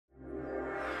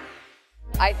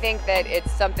I think that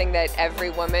it's something that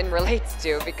every woman relates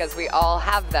to because we all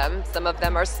have them. Some of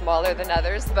them are smaller than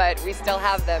others, but we still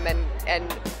have them,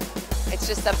 and it's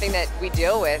just something that we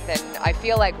deal with. And I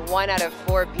feel like 1 out of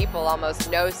 4 people almost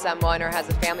knows someone or has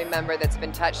a family member that's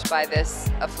been touched by this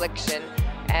affliction.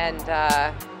 And,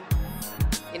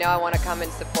 you know, I want to come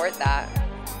and support that.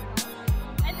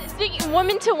 And speaking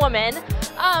woman to woman,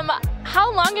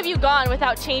 how long have you gone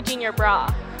without changing your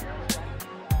bra?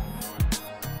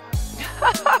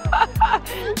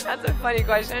 That's a funny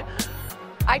question.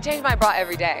 I change my bra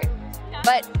every day, Yeah.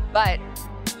 but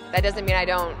that doesn't mean I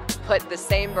don't put the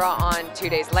same bra on 2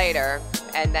 days later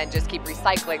and then just keep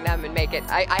recycling them and make it.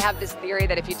 I have this theory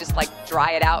that if you just like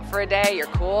dry it out for a day, you're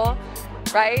cool,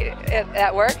 right?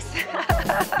 That works.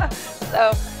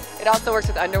 So it also works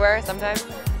with underwear sometimes.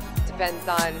 Depends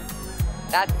on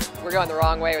that. We're going the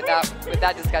wrong way with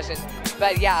that discussion.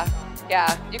 But yeah,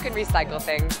 you can recycle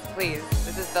things, please.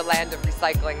 This is the land of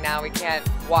recycling now. We can't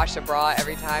wash a bra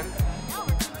every time. No,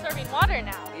 we're conserving water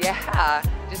now. Yeah,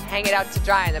 just hang it out to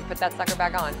dry and then put that sucker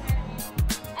back on.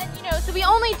 And you know, so we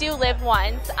only do live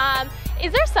once.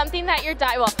 Is there something that you're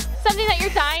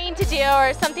dying to do,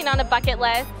 or something on a bucket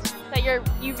list that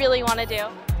you really want to do?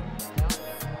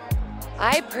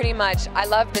 I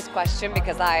love this question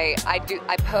because I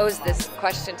pose this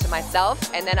question to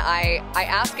myself, and then I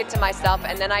ask it to myself,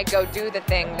 and then I go do the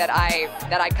thing that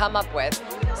I come up with.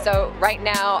 So right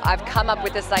now I've come up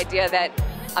with this idea that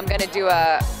I'm gonna do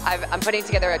I'm putting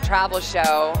together a travel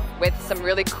show with some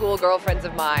really cool girlfriends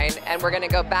of mine, and we're gonna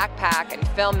go backpack and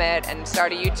film it and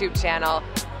start a YouTube channel,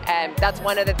 and that's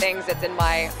one of the things that's on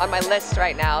my list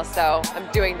right now. So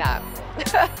I'm doing that.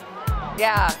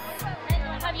 Yeah.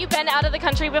 Have you been out of the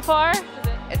country before?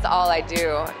 It's all I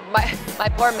do. My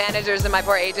poor managers and my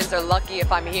poor agents are lucky if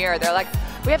I'm here. They're like,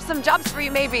 we have some jobs for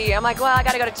you maybe. I'm like, well, I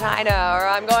gotta go to China, or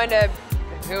I'm going to,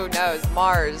 who knows,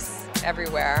 Mars,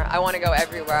 everywhere. I wanna go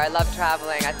everywhere. I love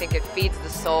traveling. I think it feeds the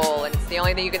soul, and it's the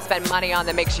only thing you can spend money on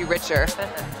that makes you richer.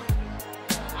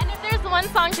 And if there's one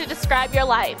song to describe your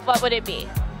life, what would it be?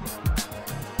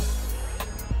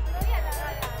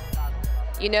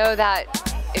 You know that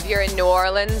if you're in New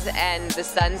Orleans and the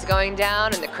sun's going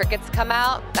down and the crickets come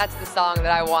out, that's the song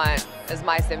that I want as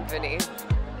my symphony.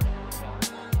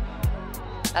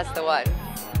 That's the one.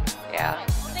 Yeah.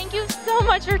 Well, thank you so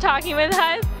much for talking with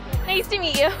us. Nice to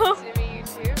meet you. Nice to meet you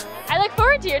too. I look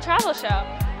forward to your travel show.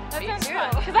 That Me sounds too. fun,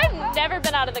 because I've never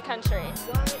been out of the country.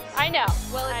 What? I know.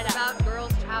 Well, I it's know. about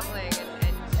girls traveling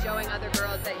and showing other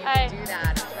girls that you can do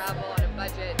that and travel on a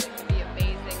budget.